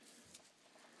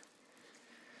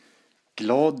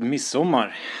Glad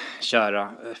midsommar,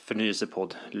 kära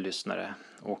förnyelsepodd-lyssnare.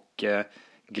 Och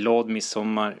glad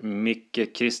midsommar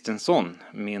Micke Kristensson,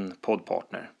 min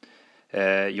poddpartner.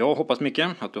 Jag hoppas Micke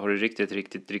att du har det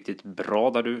riktigt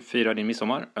bra där du firar din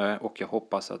midsommar. Och jag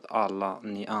hoppas att alla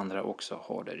ni andra också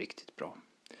har det riktigt bra.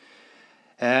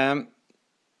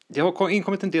 Det har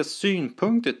inkommit en del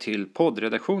synpunkter till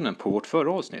poddredaktionen på vårt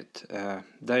förra avsnitt.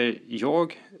 Där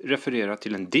jag refererar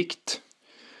till en dikt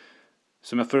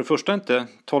som jag för det första inte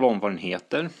talade om vad den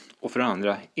heter och för det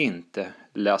andra inte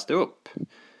läste upp.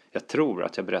 Jag tror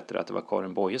att jag berättade att det var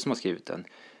Karin Boye som har skrivit den.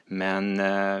 Men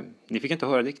ni fick inte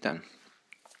höra dikten.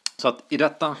 Så att i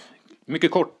detta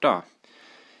mycket korta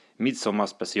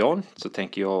midsommarspecial så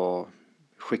tänker jag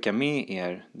skicka med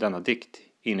er denna dikt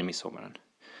in i midsommaren.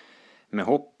 Med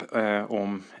hopp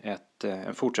om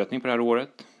en fortsättning på det här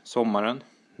året, sommaren,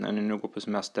 när ni nu går på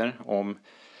semester, om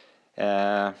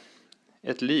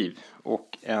ett liv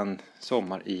och en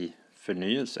sommar i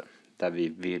förnyelse där vi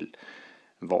vill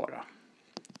vara.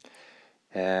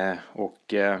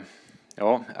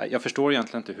 Jag förstår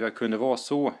egentligen inte hur jag kunde vara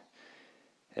så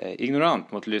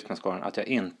ignorant mot lyssnarskaran att jag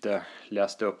inte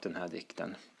läste upp den här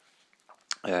dikten.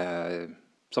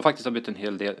 Som faktiskt har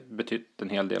betytt en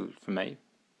hel del för mig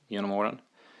genom åren.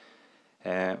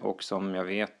 Och som jag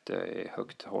vet är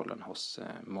högt hållen hos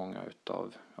många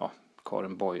utav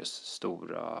Karin Boyes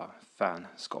stora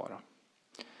fanskara.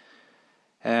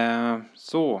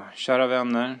 Så, kära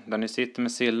vänner, där ni sitter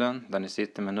med sillen, där ni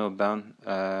sitter med nubben.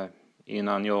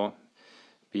 Innan jag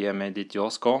beger mig dit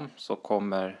jag ska så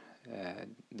kommer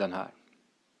den här.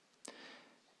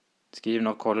 Skriven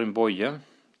av Karin Boye.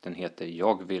 Den heter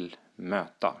Jag vill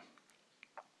möta.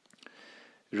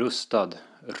 Rustad,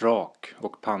 rak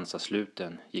och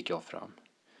pansarsluten gick jag fram.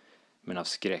 Men av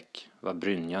skräck var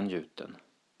brynjan gjuten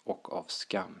och av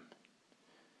skam.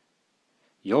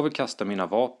 Jag vill kasta mina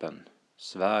vapen,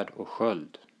 svärd och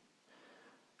sköld.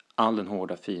 All den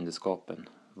hårda fiendeskapen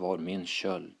var min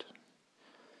köld.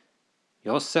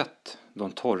 Jag har sett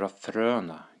de torra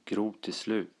fröna gro till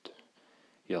slut.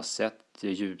 Jag har sett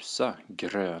det ljusa,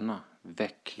 gröna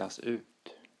vecklas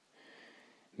ut.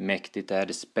 Mäktigt är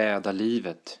det späda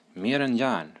livet, mer än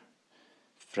järn.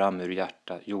 Fram ur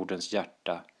jordens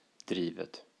hjärta,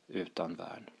 drivet utan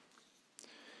värn.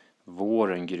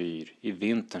 Våren gryr i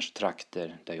vinterns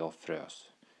trakter där jag frös.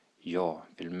 Jag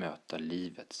vill möta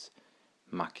livets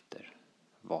makter,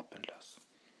 vapenlös.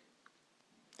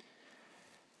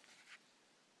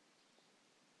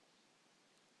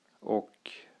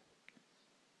 Och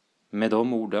med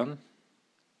de orden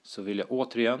så vill jag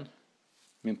återigen,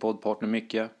 min poddpartner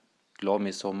Micke, glad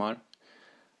midsommar.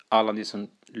 Alla ni som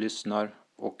lyssnar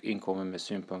och inkommer med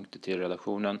synpunkter till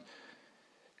redaktionen.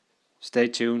 Stay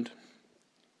tuned.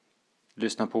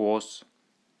 Lyssna på oss.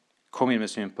 Kom in med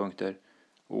synpunkter.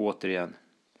 Och återigen,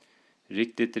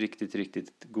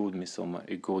 riktigt god midsommar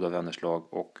i goda vänners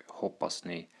lag. Och hoppas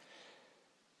ni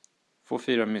får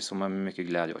fira midsommar med mycket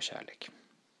glädje och kärlek.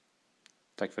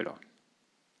 Tack för idag.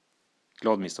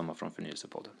 Glad midsommar från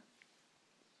Förnyelsepodden.